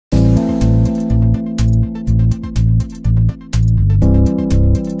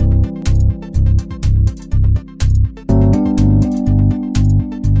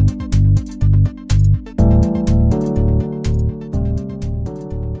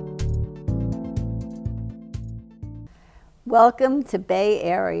Welcome to Bay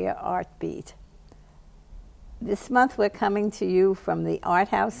Area Art Beat. This month we're coming to you from the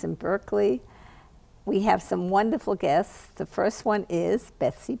Arthouse in Berkeley. We have some wonderful guests. The first one is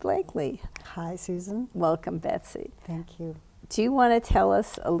Betsy Blakeslee. Hi, Susan. Welcome, Betsy. Thank you. Do you want to tell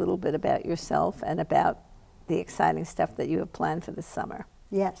us a little bit about yourself and about the exciting stuff that you have planned for this summer?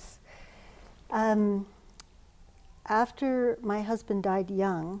 Yes. After my husband died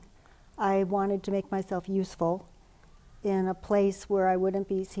young, I wanted to make myself useful in a place where I wouldn't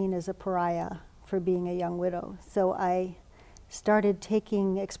be seen as a pariah for being a young widow. So I started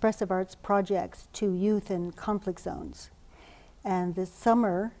taking expressive arts projects to youth in conflict zones. And this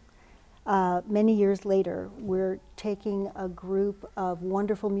summer, many years later, we're taking a group of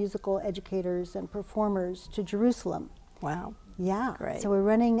wonderful musical educators and performers to Jerusalem. Wow. Yeah. Great. So we're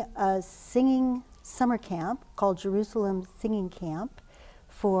running a singing summer camp called Jerusalem Singing Camp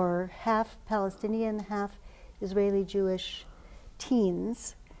for half Palestinian, half Israeli Jewish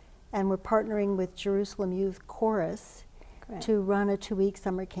teens. And we're partnering with Jerusalem Youth Chorus to run a 2-week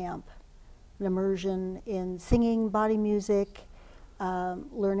summer camp, an immersion in singing, body music,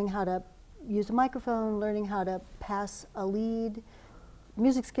 learning how to use a microphone, learning how to pass a lead,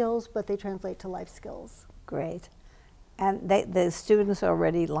 music skills, but they translate to life skills. Great. And the students are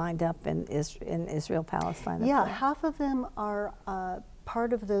already lined up in Israel, Palestine? Yeah, half of them are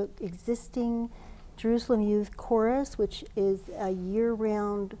part of the existing Jerusalem Youth Chorus, which is a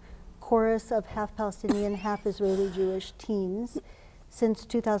year-round chorus of half Palestinian, half Israeli Jewish teens since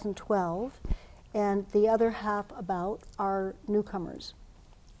 2012. And the other half are newcomers.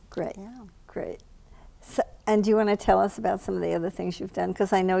 Great. Yeah. Great. So, and do you want to tell us about some of the other things you've done?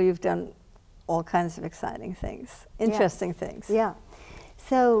 Because I know you've done all kinds of exciting things, interesting things. Yeah.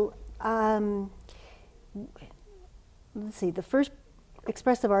 So let's see, the first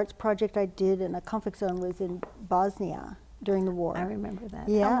expressive arts project I did in a conflict zone was in Bosnia during the war. I remember that.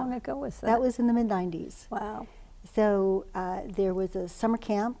 Yeah. How long ago was that? That was in the mid-90s. Wow. So there was a summer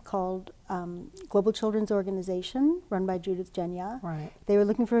camp called Global Children's Organization, run by Judith Genya. Right. They were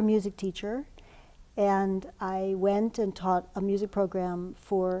looking for a music teacher, and I went and taught a music program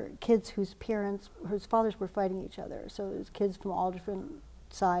for kids whose fathers were fighting each other. So it was kids from all different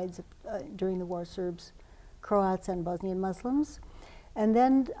sides during the war, Serbs, Croats, and Bosnian Muslims. And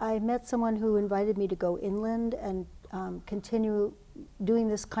then I met someone who invited me to go inland and continue doing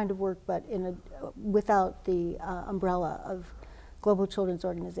this kind of work, but without the umbrella of Global Children's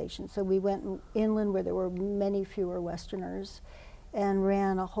Organization. So we went inland where there were many fewer Westerners and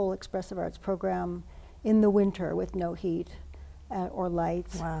ran a whole expressive arts program in the winter with no heat or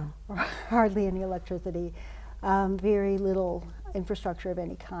lights, wow, or hardly any electricity, very little infrastructure of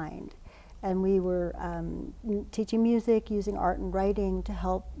any kind. And we were teaching music, using art and writing to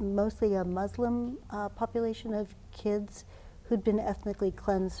help mostly a Muslim population of kids who'd been ethnically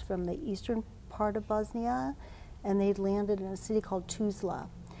cleansed from the eastern part of Bosnia, and they'd landed in a city called Tuzla.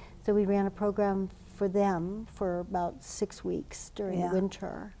 So we ran a program for them for about 6 weeks during the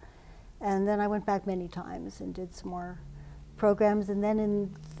winter. And then I went back many times and did some more programs. And then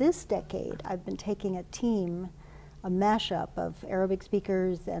in this decade, I've been taking a team, a mashup of Arabic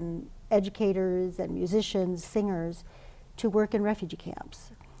speakers and educators and musicians, singers, to work in refugee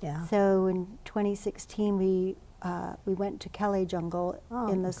camps. Yeah. So in 2016, we went to Calais jungle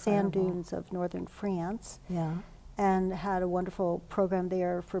in the sand dunes of northern France. Yeah. And had a wonderful program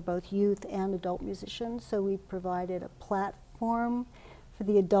there for both youth and adult musicians. So we provided a platform for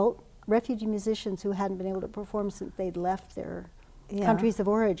the adult refugee musicians who hadn't been able to perform since they'd left their countries of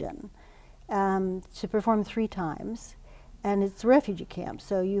origin to perform 3 times. And it's a refugee camp,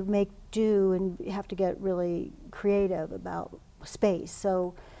 so you make do and you have to get really creative about space.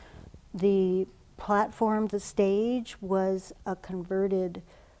 So the platform, the stage, was a converted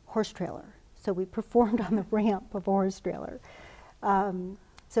horse trailer. So we performed on the ramp of a horse trailer.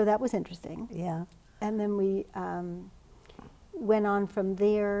 So that was interesting. Yeah. And then we went on from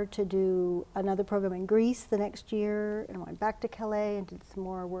there to do another program in Greece the next year, and went back to Calais and did some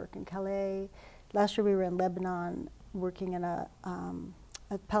more work in Calais. Last year we were in Lebanon working in a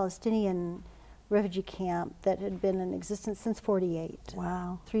Palestinian refugee camp that had been in existence since '48.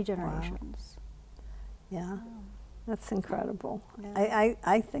 Wow. 3 generations. Wow. Yeah. That's incredible. Yeah.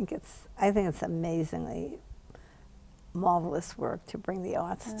 I think it's amazingly marvelous work to bring the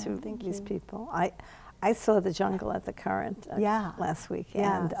arts to these people. I saw the jungle at the Current last week.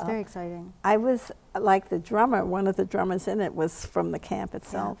 Yeah, and it's very exciting. I was like the drummer. One of the drummers in it was from the camp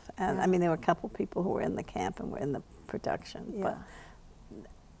itself, and I mean there were a couple people who were in the camp and were in the production. Yeah. But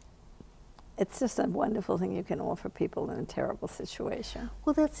it's just a wonderful thing you can offer people in a terrible situation.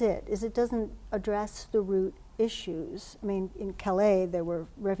 Well, that's it, is it doesn't address the root issues. I mean, in Calais, there were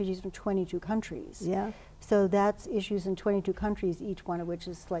refugees from 22 countries. Yeah. So that's issues in 22 countries, each one of which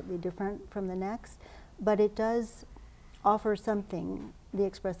is slightly different from the next. But it does offer something, the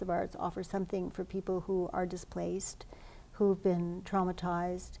expressive arts offer something for people who are displaced, who've been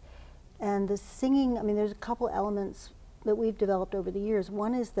traumatized. And the singing, I mean, there's a couple elements that we've developed over the years.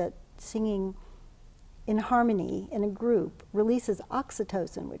 One is that singing in harmony in a group releases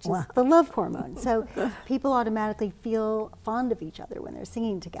oxytocin, which is the love hormone. So people automatically feel fond of each other when they're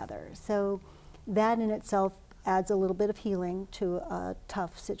singing together. So that in itself adds a little bit of healing to a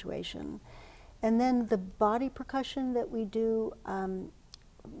tough situation. And then the body percussion that we do,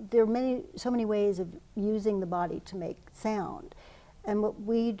 there are so many ways of using the body to make sound. And what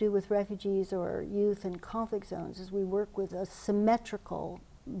we do with refugees or youth in conflict zones is we work with a symmetrical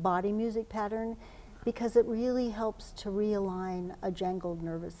body music pattern, because it really helps to realign a jangled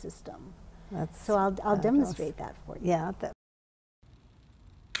nervous system. So I'll demonstrate that for you. Yeah.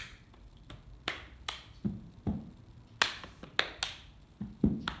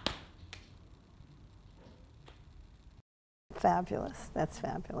 Fabulous. That's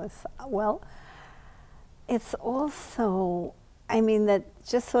fabulous. Well, it's also, I mean, that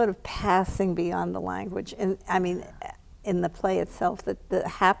just sort of passing beyond the language. And I mean, in the play itself, that the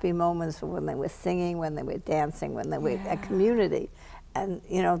happy moments when they were singing, when they were dancing, when they were a community. And,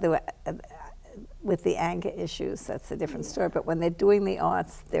 you know, they were, with the anger issues, that's a different story. But when they're doing the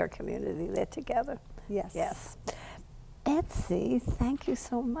arts, they're a community, they're together. Yes. Yes. Betsy, thank you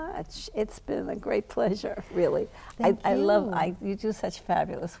so much. It's been a great pleasure, really. I love, you do such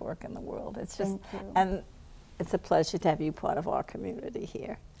fabulous work in the world. It's just, and it's a pleasure to have you part of our community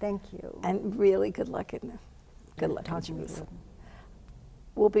here. Thank you. And really good luck in talking with you.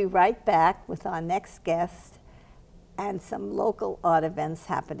 We'll be right back with our next guest and some local art events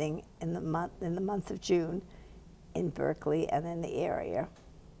happening in the month of June in Berkeley and in the area.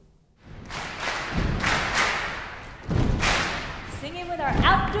 Singing with our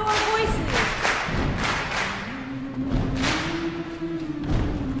outdoor voices.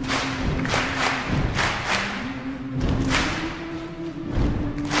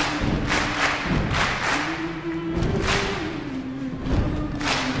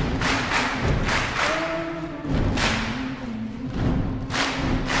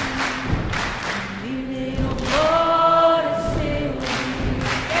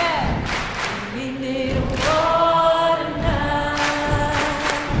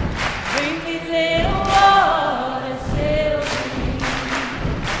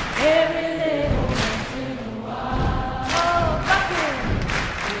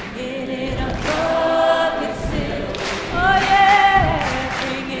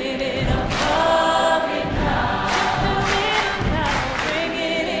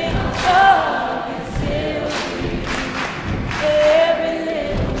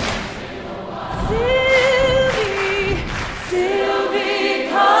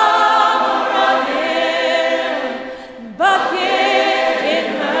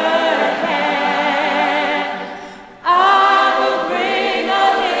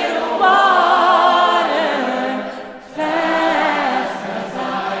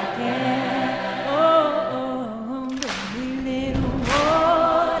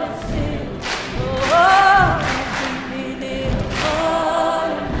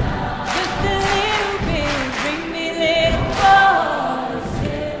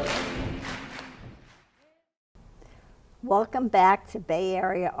 Welcome back to Bay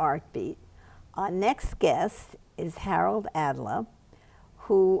Area Art Beat. Our next guest is Harold Adler,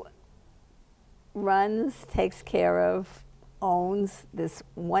 who runs, takes care of, owns this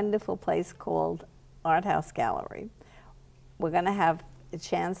wonderful place called Arthouse Gallery. We're going to have a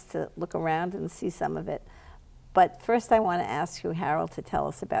chance to look around and see some of it. But first I want to ask you, Harold, to tell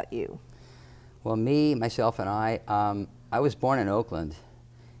us about you. Well, myself, and I was born in Oakland,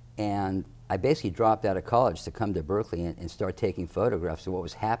 and I basically dropped out of college to come to Berkeley and start taking photographs of what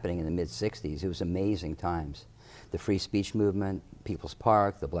was happening in the mid-'60s. It was amazing times. The free speech movement, People's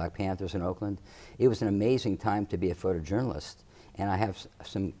Park, the Black Panthers in Oakland. It was an amazing time to be a photojournalist. And I have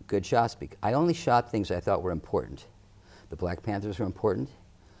some good shots. I only shot things I thought were important. The Black Panthers were important.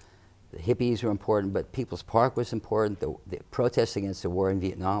 The hippies were important, but People's Park was important. The protests against the war in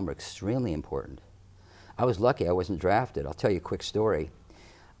Vietnam were extremely important. I was lucky I wasn't drafted. I'll tell you a quick story.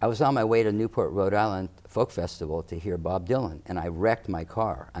 I was on my way to Newport, Rhode Island Folk Festival to hear Bob Dylan, and I wrecked my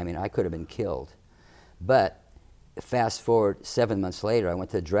car. I mean, I could have been killed. But fast forward 7 months later, I went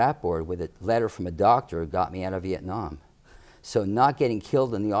to the draft board with a letter from a doctor who got me out of Vietnam. So not getting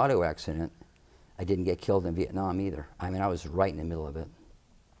killed in the auto accident I didn't get killed in Vietnam either. I mean, I was right in the middle of it.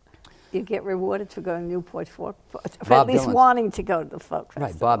 You get rewarded for going to Newport Folk, for Bob at least Dylan's- wanting to go to the folk festival.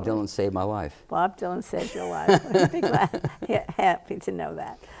 Right, Bob Dylan saved my life. Bob Dylan saved your life. I'm be glad, happy to know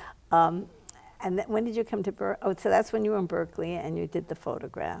that. And then when did you come to Berkeley? Oh, so that's when you were in Berkeley and you did the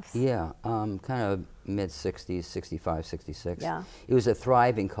photographs. Yeah, kind of mid-60s, 65, 66. Yeah. It was a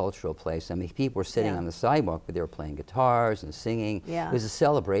thriving cultural place. I mean, people were sitting Yeah. on the sidewalk, but they were playing guitars and singing. Yeah. It was a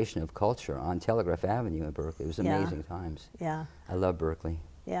celebration of culture on Telegraph Avenue in Berkeley. It was Yeah. amazing times. Yeah, I love Berkeley.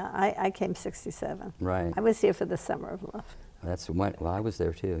 yeah. I came 67. Right. I was here for the Summer of Love. That's when, well, I was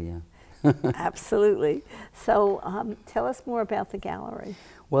there too, yeah. Absolutely. So tell us more about the gallery.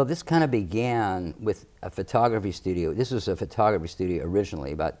 Well, this kind of began with a photography studio. This was a photography studio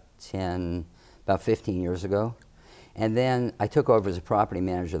originally about 15 years ago. And then I took over as a property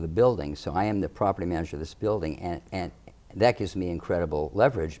manager of the building. So I am the property manager of this building. And that gives me incredible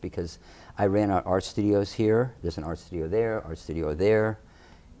leverage because I ran our art studios here. There's an art studio there.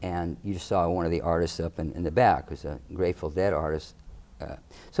 And you just saw one of the artists up in the back, who's a Grateful Dead artist.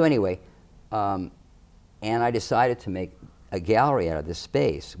 So anyway, and I decided to make a gallery out of this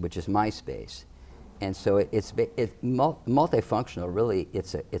space, which is my space. And so it's multifunctional, really.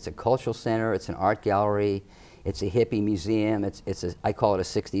 It's a cultural center, it's an art gallery, it's a hippie museum, I call it a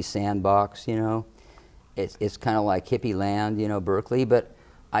 60s sandbox, you know. It's kind of like hippie land, you know, Berkeley, but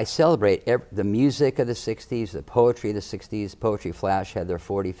I celebrate the music of the 60s, the poetry of the 60s. Poetry Flash had their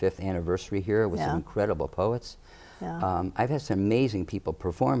 45th anniversary here with some incredible poets. Yeah. I've had some amazing people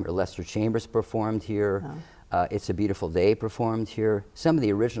perform here. Lester Chambers performed here. It's a Beautiful Day performed here. Some of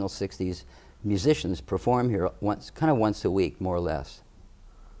the original 60s musicians perform here kind of once a week, more or less.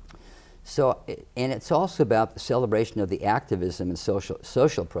 So, and it's also about the celebration of the activism and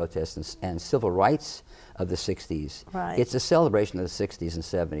social protests and civil rights of the 60s. Right. It's a celebration of the 60s and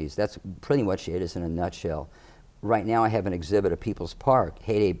 70s. That's pretty much it is in a nutshell. Right now I have an exhibit at People's Park.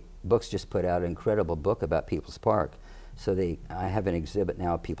 Heyday Books just put out an incredible book about People's Park. So I have an exhibit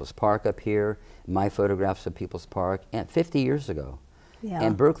now at People's Park up here, my photographs of People's Park, and 50 years ago. Yeah.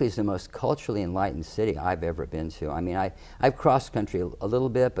 And Berkeley is the most culturally enlightened city I've ever been to. I mean, I've crossed country a little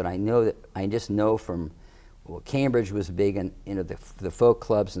bit, but I just know from, well, Cambridge was big in, you know, the folk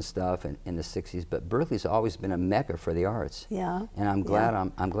clubs and stuff in the 60s, but Berkeley's always been a mecca for the arts. Yeah. And I'm glad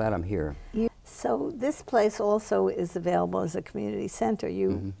I'm here. So this place also is available as a community center.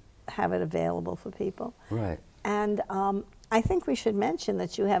 You have it available for people. Right. And I think we should mention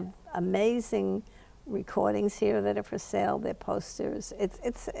that you have amazing recordings here that are for sale. They're posters.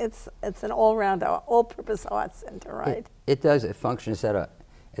 It's an all-round, all-purpose art center, right? It does. It functions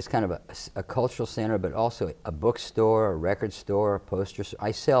as kind of a cultural center, but also a bookstore, a record store, a poster store.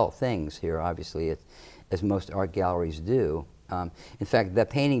 I sell things here, obviously, as most art galleries do. In fact, the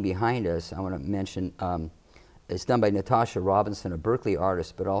painting behind us, I want to mention, it's done by Natasha Robinson, a Berkeley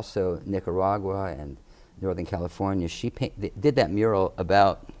artist, but also Nicaragua and Northern California. She did that mural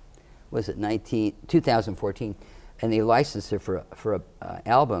about, was it 2014, and they licensed her for an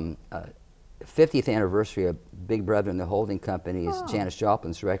album, 50th anniversary of Big Brother and the Holding Company's Janis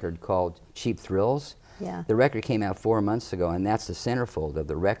Joplin's record called Cheap Thrills. Yeah. The record came out 4 months ago, and that's the centerfold of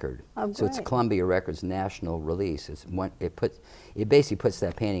the record. Oh, so it's great. Columbia Records' national release. It basically puts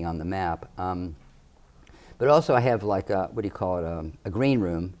that painting on the map. But also I have like what do you call it? A green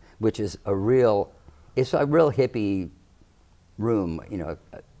room, which is it's a real hippie room. You know,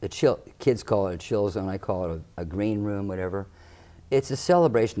 kids call it a chill zone. I call it a green room, whatever. It's a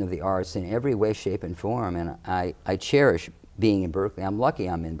celebration of the arts in every way, shape, and form, and I cherish being in Berkeley. I'm lucky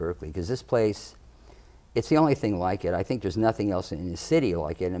I'm in Berkeley because this place, it's the only thing like it. I think there's nothing else in the city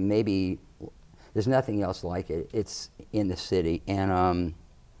like it, and maybe there's nothing else like it. It's in the city, and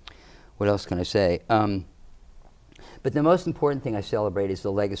what else can I say? But the most important thing I celebrate is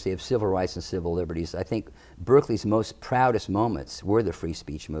the legacy of civil rights and civil liberties. I think Berkeley's most proudest moments were the free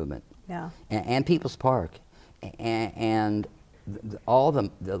speech movement, and People's Park, and all the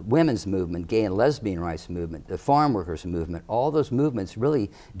women's movement, gay and lesbian rights movement, the farm workers movement, all those movements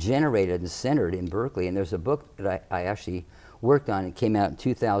really generated and centered in Berkeley. And there's a book that I actually worked on. It came out in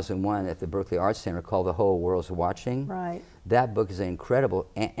 2001 at the Berkeley Arts Center called The Whole World's Watching. Right. That book is an incredible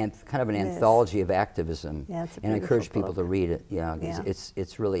and kind of an anthology of activism. Yeah, it's a and I encourage beautiful people book. to read it. Yeah,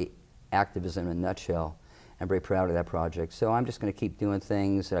 it's really activism in a nutshell. I'm very proud of that project. So I'm just going to keep doing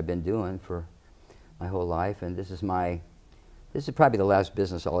things that I've been doing for my whole life, and this is probably the last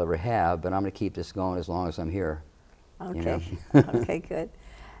business I'll ever have, but I'm going to keep this going as long as I'm here. Okay. You know? Okay, good.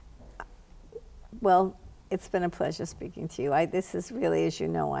 Well, it's been a pleasure speaking to you. This is really, as you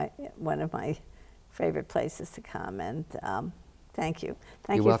know, one of my favorite places to come, and Thank you.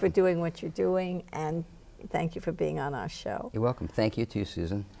 Thank You're you welcome. for doing what you're doing, and thank you for being on our show. You're welcome. Thank you too,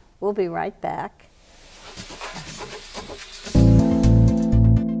 Susan. We'll be right back.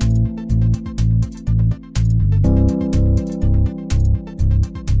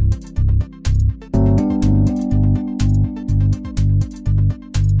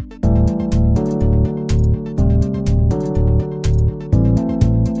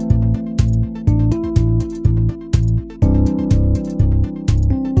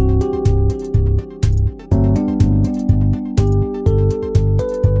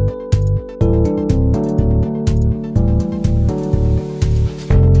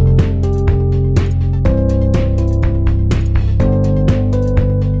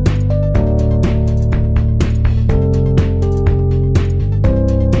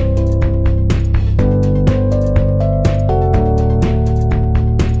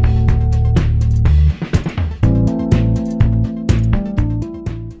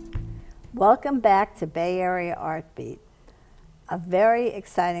 Welcome back to Bay Area Art Beat. A very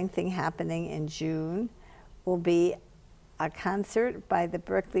exciting thing happening in June will be a concert by the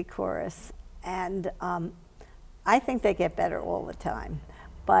Berkeley Chorus. And I think they get better all the time.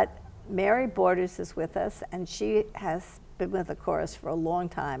 But Mary Borders is with us, and she has been with the chorus for a long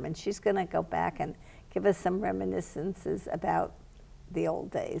time. And she's going to go back and give us some reminiscences about the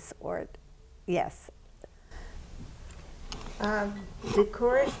old days. Or, yes. The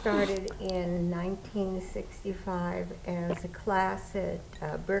chorus started in 1965 as a class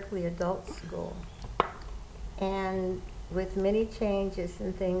at Berkeley Adult School. And with many changes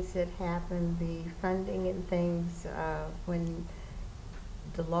and things that happened, the funding and things, when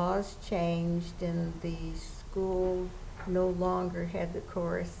the laws changed and the school no longer had the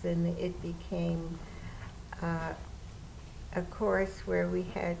chorus, then it became a chorus where we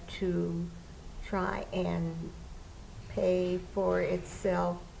had to try and pay for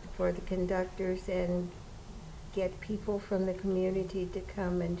itself, for the conductors, and get people from the community to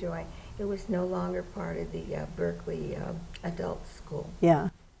come and join. It was no longer part of the Berkeley Adult School. Yeah.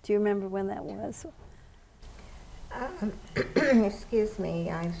 Do you remember when that was? Excuse me,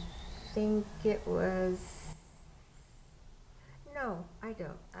 I think it was, no, I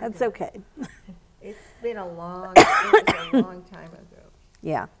don't. That's okay. It's been a long, it was a long time ago.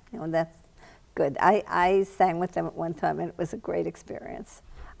 Yeah, that's good. I sang with them at one time, and it was a great experience.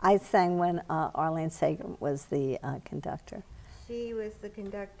 I sang when Arlene Sagan was the conductor. She was the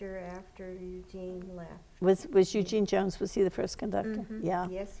conductor after Eugene left. Was Eugene Jones, was he the first conductor? Mm-hmm. Yeah.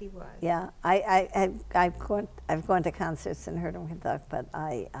 Yes, he was. Yeah, I've gone to concerts and heard him conduct, but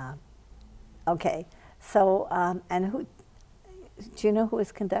okay. So, and who, do you know who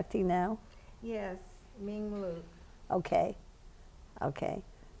is conducting now? Yes, Ming Luke. Okay, okay.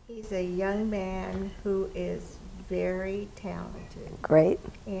 He's a young man who is very talented. Great.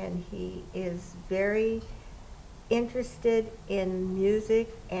 And he is very interested in music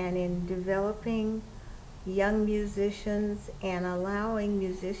and in developing young musicians and allowing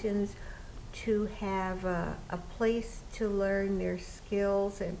musicians to have a place to learn their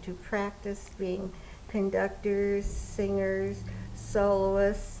skills and to practice being conductors, singers,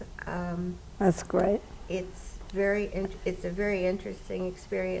 soloists. That's great. It's a very interesting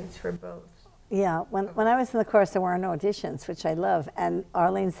experience for both. Yeah, when I was in the chorus, there weren't auditions, which I love. And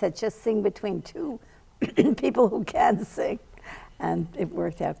Arlene said, just sing between two people who can sing. And it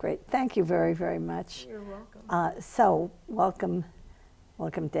worked out great. Thank you very, very much. You're welcome. So, welcome,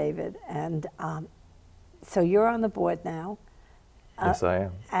 David. And so you're on the board now. Yes, I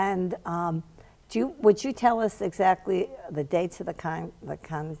am. And would you tell us exactly the dates of the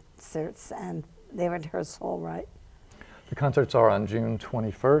concerts? And they're at Hearst Hall, right? The concerts are on June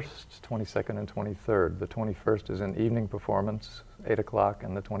 21st, 22nd, and 23rd. The 21st is an evening performance, 8 o'clock,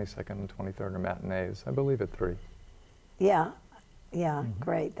 and the 22nd and 23rd are matinees, I believe at 3. Yeah,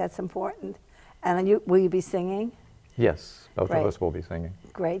 great. That's important. And will you be singing? Yes, both Great. of us will be singing.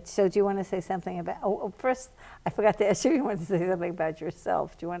 Great. So do you want to say something about, first, I forgot to ask you, you wanted to say something about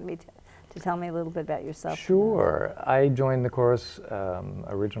yourself. Do you want me to tell me a little bit about yourself? Sure. I joined the chorus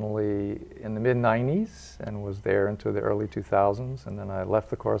originally in the mid-90s and was there into the early 2000s, and then I left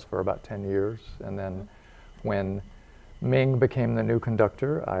the chorus for about 10 years, and then when Ming became the new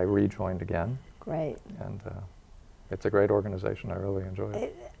conductor, I rejoined again. Great. And it's a great organization. I really enjoy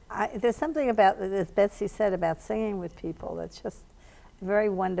it. There's something about, as Betsy said, about singing with people that's just a very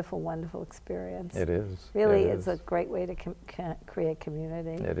wonderful, wonderful experience. It is. Really, it it's is. a great way to create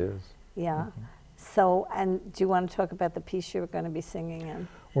community. It is. Yeah. Mm-hmm. So, and do you want to talk about the piece you're going to be singing in?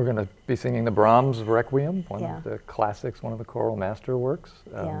 We're going to be singing the Brahms Requiem, one Yeah. of the classics, one of the choral masterworks.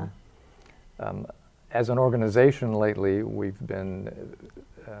 Yeah. as an organization lately, we've been,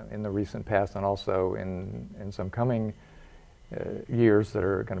 in the recent past and also in some coming years that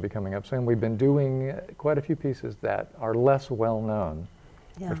are going to be coming up soon, we've been doing quite a few pieces that are less well known.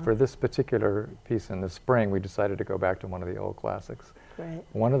 Yeah. But for this particular piece in the spring, we decided to go back to one of the old classics. Great.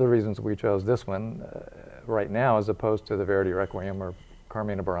 One of the reasons we chose this one right now, as opposed to the Verdi Requiem or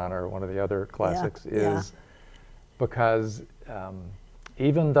Carmina Burana or one of the other classics, is because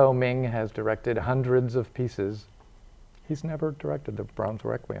even though Ming has directed hundreds of pieces, he's never directed the Brahms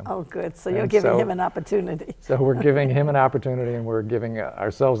Requiem. Oh, good. So you're giving him an opportunity. So we're giving him an opportunity, and we're giving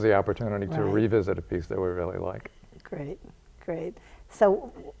ourselves the opportunity to Right. revisit a piece that we really like. Great, great.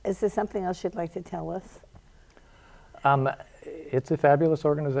 So is there something else you'd like to tell us? It's a fabulous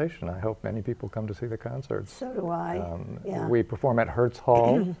organization. I hope many people come to see the concerts. So do I. Yeah. We perform at Hertz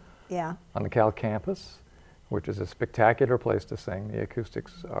Hall Yeah. on the Cal campus, which is a spectacular place to sing. The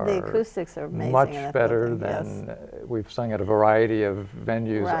acoustics are amazing. much in that better building, than we've sung at a variety of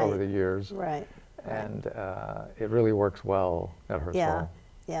venues Right. over the years. Right. And it really works well at Hertz Yeah. Hall.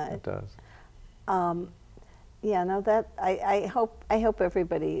 Yeah. It does. Yeah, no, that I hope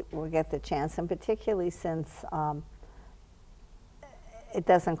everybody will get the chance, and particularly since it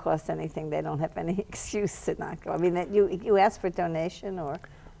doesn't cost anything, they don't have any excuse to not go. I mean, you ask for donation or?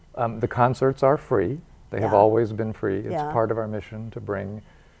 The concerts are free. They have Yeah. always been free. It's Yeah. part of our mission to bring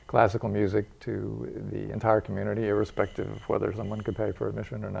classical music to the entire community, irrespective of whether someone could pay for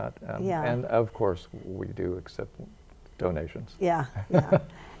admission or not. Yeah. And of course, we do accept donations. Yeah, yeah.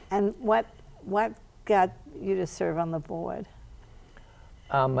 And what got you to serve on the board?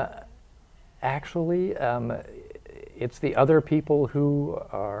 Actually, it's the other people who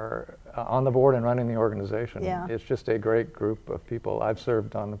are on the board and running the organization. Yeah. It's just a great group of people. I've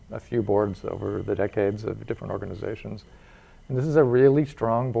served on a few boards over the decades of different organizations. And this is a really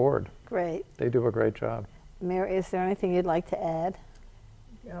strong board. Great. They do a great job. Mary, is there anything you'd like to add?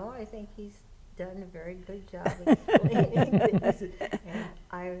 No, I think he's done a very good job of explaining this. And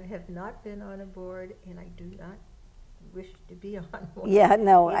I have not been on a board, and I do not wish to be on one. Yeah,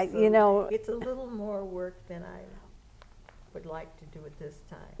 no, It's a little more work than I would like to do at this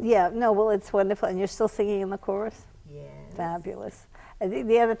time. Yeah, no, well, it's wonderful. And you're still singing in the chorus? Yes. Fabulous. I think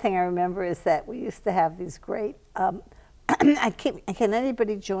the other thing I remember is that we used to have these great, can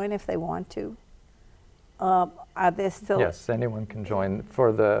anybody join if they want to? Are there still? Yes, anyone can join.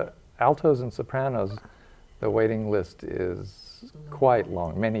 For the altos and sopranos, the waiting list is quite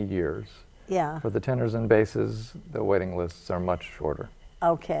long, many years. Yeah. For the tenors and basses, the waiting lists are much shorter.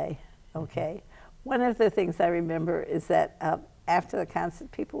 Okay, okay. One of the things I remember is that after the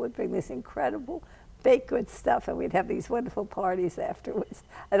concert, people would bring this incredible baked good stuff, and we'd have these wonderful parties afterwards.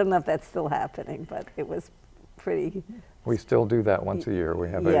 I don't know if that's still happening, but it was pretty. We still do that once a year. We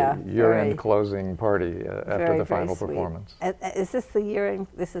have Yeah, a year-end very- closing party after very, the very final sweet. performance. Is this the year-end?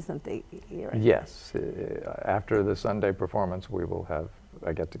 This isn't the year-end. Yes, after the Sunday performance, we will have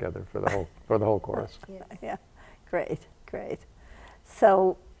a get-together for the whole chorus. Yeah, great, great.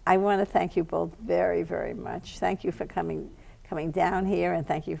 So I want to thank you both very, very much. Thank you for coming down here, and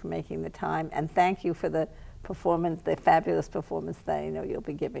thank you for making the time, and thank you for the performance, the fabulous performance that I know you'll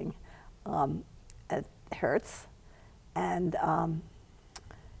be giving at Hertz. And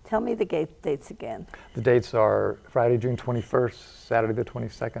tell me the dates again. The dates are Friday, June 21st, Saturday the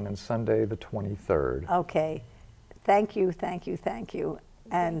 22nd, and Sunday the 23rd. Okay. Thank you, thank you, thank you.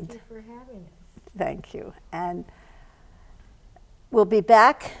 And thank you for having us. thank you. And we'll be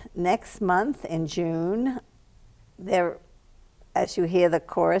back next month in June. As you hear the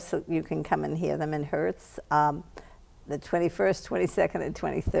chorus, you can come and hear them in Hertz, the 21st, 22nd, and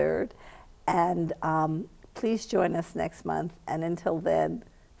 23rd. And please join us next month. And until then,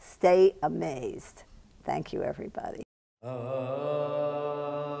 stay amazed. Thank you, everybody.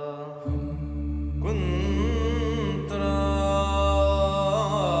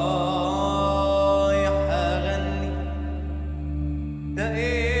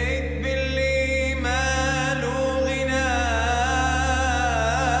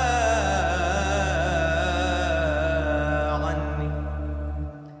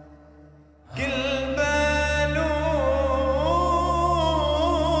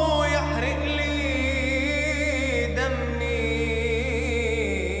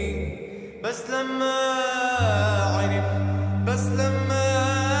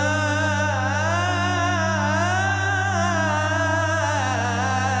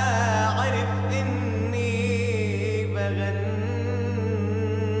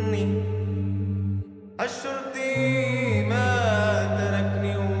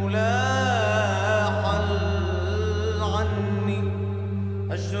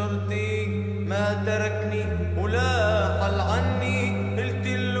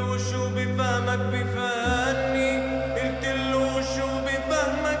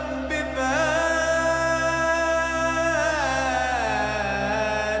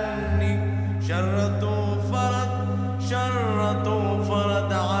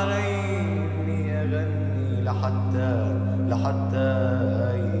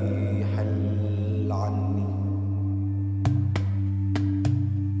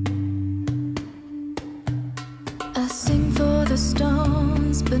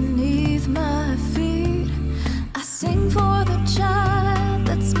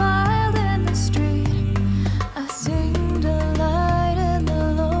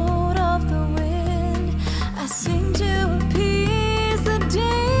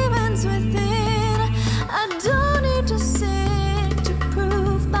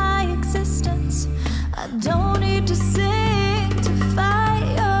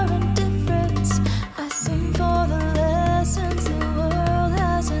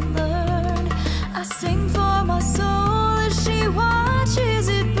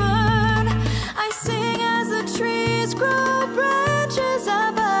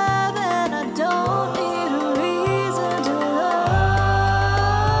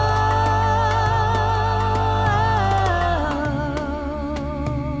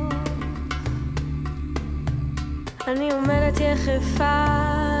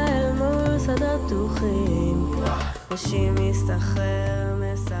 בטוחים, ראשי מסתחרר,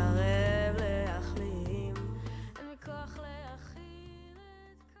 מסרב